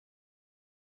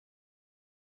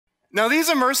Now, these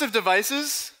immersive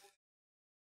devices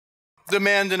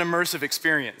demand an immersive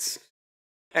experience.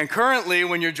 And currently,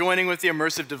 when you're joining with the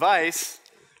immersive device,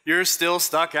 you're still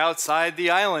stuck outside the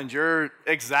island. You're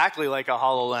exactly like a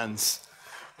HoloLens.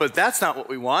 But that's not what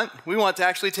we want. We want to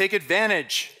actually take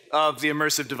advantage of the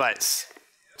immersive device.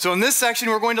 So in this section,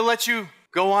 we're going to let you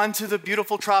go on to the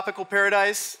beautiful tropical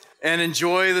paradise and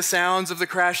enjoy the sounds of the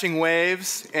crashing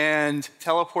waves and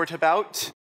teleport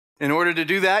about. In order to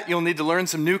do that, you'll need to learn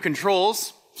some new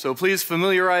controls. So please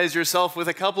familiarize yourself with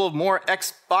a couple of more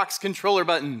Xbox controller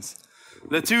buttons.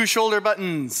 The two shoulder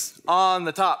buttons on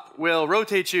the top will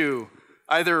rotate you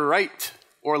either right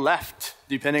or left,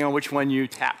 depending on which one you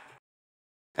tap.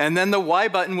 And then the Y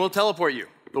button will teleport you.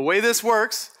 The way this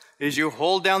works is you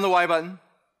hold down the Y button,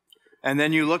 and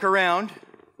then you look around,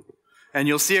 and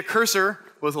you'll see a cursor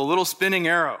with a little spinning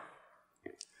arrow.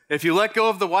 If you let go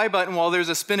of the Y button while there's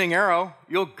a spinning arrow,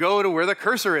 you'll go to where the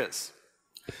cursor is.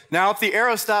 Now, if the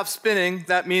arrow stops spinning,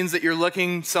 that means that you're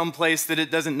looking someplace that it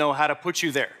doesn't know how to put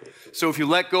you there. So if you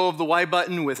let go of the Y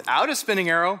button without a spinning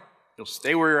arrow, you'll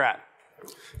stay where you're at.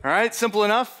 All right, simple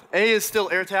enough. A is still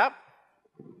air tap.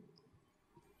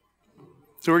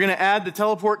 So we're going to add the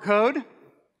teleport code,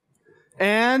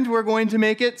 and we're going to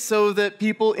make it so that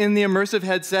people in the immersive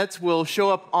headsets will show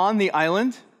up on the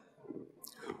island.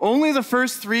 Only the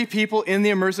first 3 people in the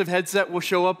immersive headset will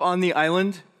show up on the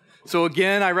island. So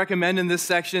again, I recommend in this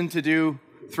section to do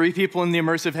 3 people in the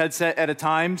immersive headset at a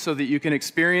time so that you can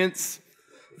experience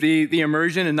the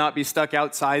immersion and not be stuck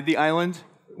outside the island,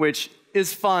 which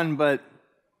is fun, but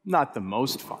not the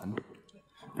most fun.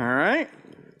 All right,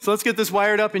 so let's get this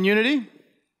wired up in Unity.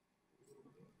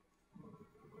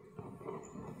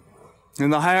 In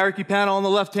the hierarchy panel on the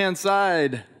left-hand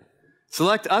side,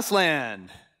 select USLAND,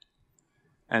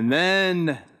 and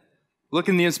then look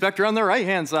in the inspector on the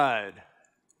right-hand side,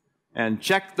 and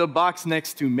check the box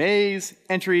next to maze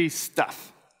entry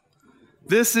stuff.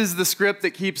 This is the script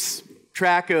that keeps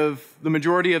track of the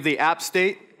majority of the app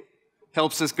state,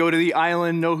 helps us go to the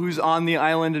island, know who's on the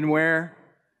island and where.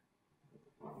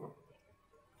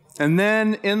 And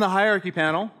then in the hierarchy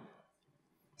panel,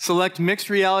 select mixed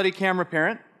reality camera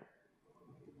parent,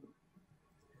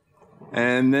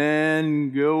 and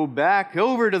then go back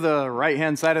over to the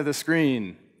right-hand side of the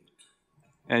screen.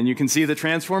 And you can see the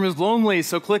transform is lonely,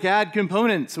 so click add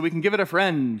component so we can give it a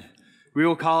friend. We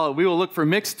will look for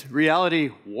mixed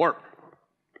reality warp.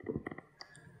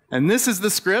 And this is the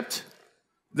script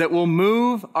that will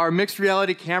move our mixed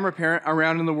reality camera parent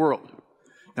around in the world.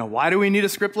 Now, why do we need a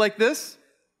script like this?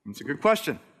 That's a good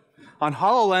question. On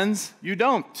HoloLens, you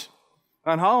don't.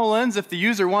 On HoloLens, if the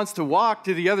user wants to walk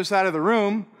to the other side of the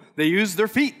room, they use their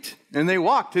feet and they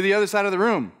walk to the other side of the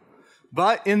room.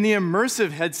 But in the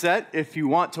immersive headset, if you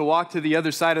want to walk to the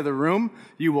other side of the room,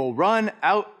 you will run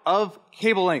out of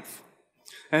cable length.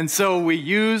 And so we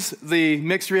use the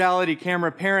mixed reality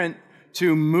camera parent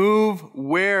to move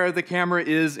where the camera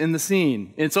is in the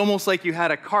scene. It's almost like you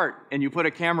had a cart and you put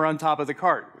a camera on top of the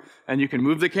cart. And you can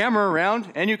move the camera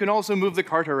around and you can also move the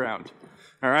cart around.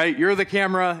 All right, you're the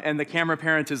camera and the camera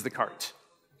parent is the cart.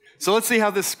 So let's see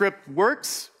how this script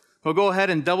works. We'll go ahead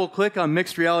and double click on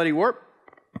mixed reality warp.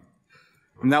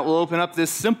 And that will open up this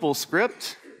simple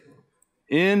script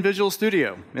in Visual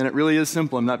Studio. And it really is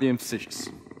simple, I'm not being facetious.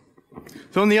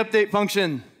 So in the update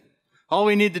function, all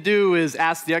we need to do is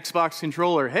ask the Xbox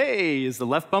controller, hey, is the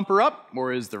left bumper up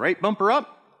or is the right bumper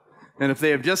up? And if they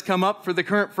have just come up for the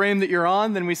current frame that you're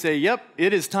on, then we say, yep,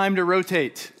 it is time to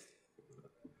rotate.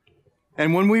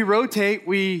 And when we rotate,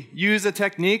 we use a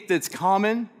technique that's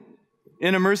common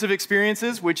in immersive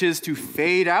experiences, which is to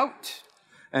fade out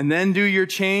and then do your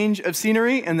change of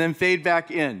scenery and then fade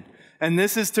back in. And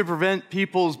this is to prevent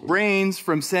people's brains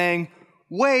from saying,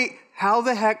 wait, how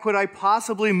the heck could I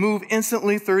possibly move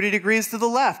instantly 30 degrees to the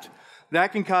left?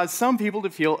 That can cause some people to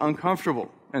feel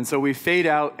uncomfortable. And so we fade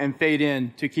out and fade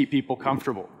in to keep people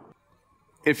comfortable.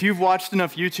 If you've watched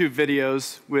enough YouTube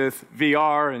videos with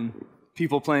VR and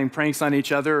people playing pranks on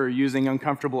each other or using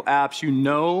uncomfortable apps, you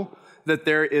know that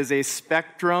there is a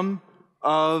spectrum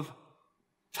of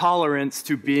tolerance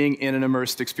to being in an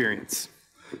immersed experience.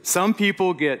 Some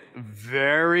people get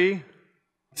very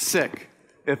sick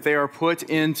if they are put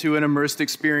into an immersed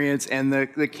experience and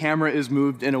the camera is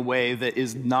moved in a way that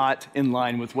is not in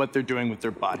line with what they're doing with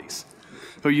their bodies.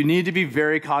 So you need to be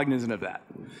very cognizant of that.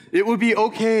 It would be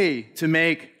okay to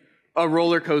make a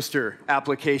roller coaster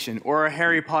application or a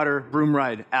Harry Potter broom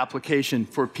ride application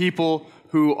for people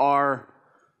who are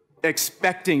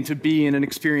expecting to be in an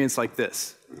experience like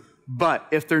this. But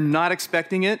if they're not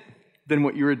expecting it, then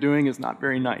what you are doing is not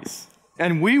very nice.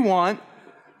 And we want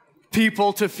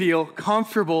people to feel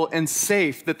comfortable and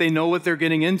safe, that they know what they're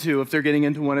getting into if they're getting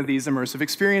into one of these immersive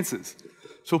experiences.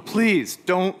 So please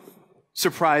don't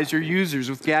surprise your users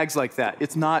with gags like that.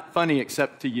 It's not funny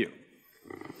except to you.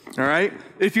 All right?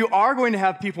 If you are going to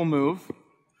have people move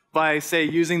by, say,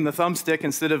 using the thumbstick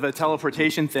instead of a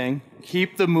teleportation thing,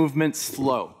 keep the movement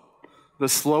slow. The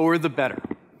slower, the better,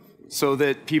 so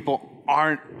that people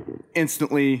aren't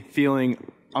instantly feeling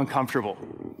uncomfortable.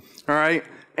 All right?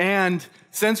 And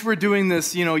since we're doing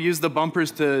this, use the bumpers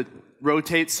to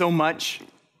rotate so much,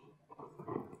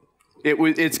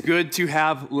 it's good to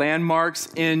have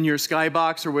landmarks in your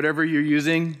skybox or whatever you're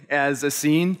using as a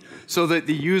scene so that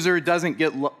the user doesn't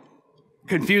get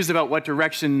confused about what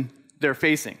direction they're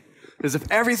facing. Because if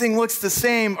everything looks the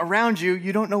same around you,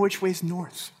 you don't know which way's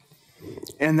north.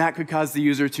 And that could cause the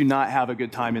user to not have a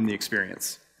good time in the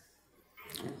experience.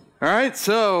 All right,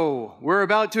 so we're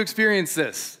about to experience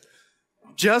this.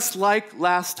 Just like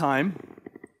last time,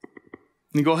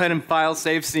 you go ahead and file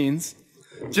save scenes.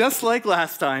 Just like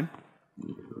last time,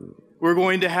 we're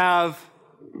going to have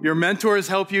your mentors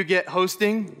help you get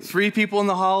hosting, 3 people in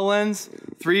the HoloLens,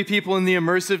 3 people in the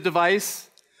immersive device.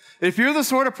 If you're the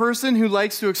sort of person who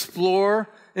likes to explore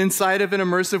inside of an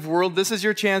immersive world, this is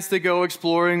your chance to go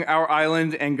exploring our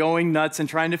island and going nuts and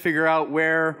trying to figure out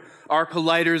where our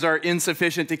colliders are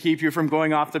insufficient to keep you from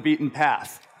going off the beaten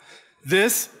path.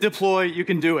 This deploy, you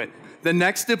can do it. The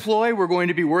next deploy, we're going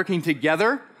to be working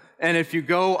together, and if you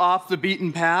go off the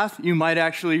beaten path, you might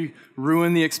actually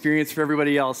ruin the experience for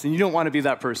everybody else, and you don't want to be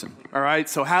that person, all right?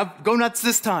 So go nuts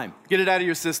this time. Get it out of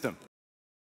your system.